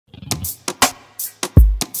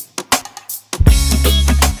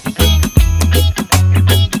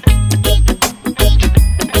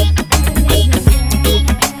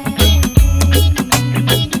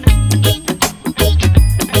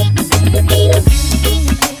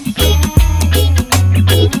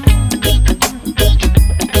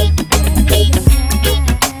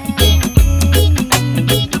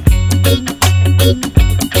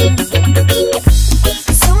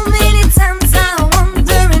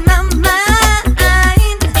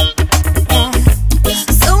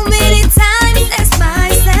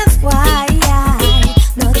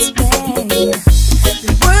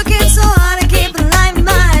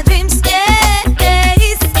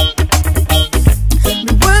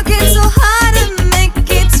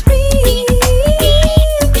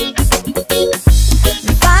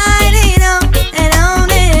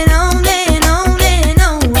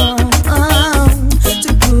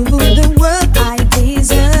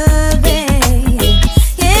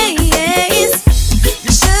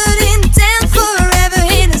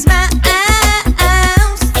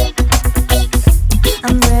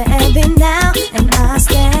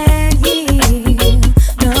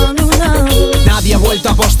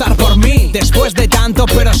tanto,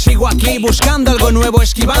 pero sigo aquí buscando algo nuevo,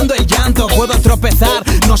 esquivando el llanto. Puedo tropezar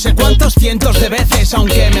no sé cuántos cientos de veces,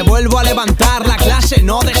 aunque me vuelvo a levantar, la clase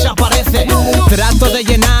no desaparece. Trato de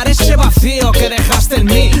llenar ese vacío que dejaste en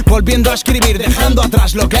mí, volviendo a escribir, dejando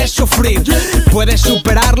atrás lo que es sufrir. Puedes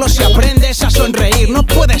superarlo si aprendes a sonreír. No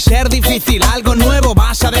puede ser difícil, algo nuevo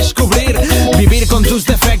vas a descubrir. Vivir con tus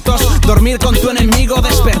defectos, dormir con tu enemigo,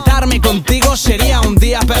 despertarme contigo sería un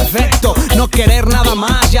día perfecto. No querer nada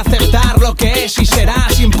más y aceptar lo que es y será,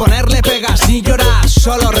 sin ponerle pegas ni llorar,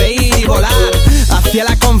 solo reír y volar hacia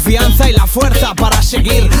la confianza y la fuerza para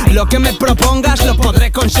seguir. Lo que me propongas lo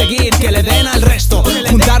podré conseguir, que le den al resto,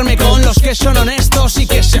 juntarme con los que son honestos y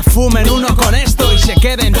que se fumen uno con esto y se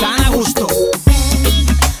queden tan a gusto.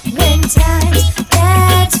 When times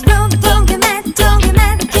get wrong, don't get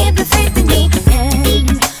mad, keep the faith in me.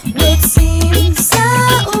 And it seems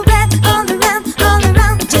so bad all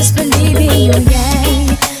around, just believe in you, yeah.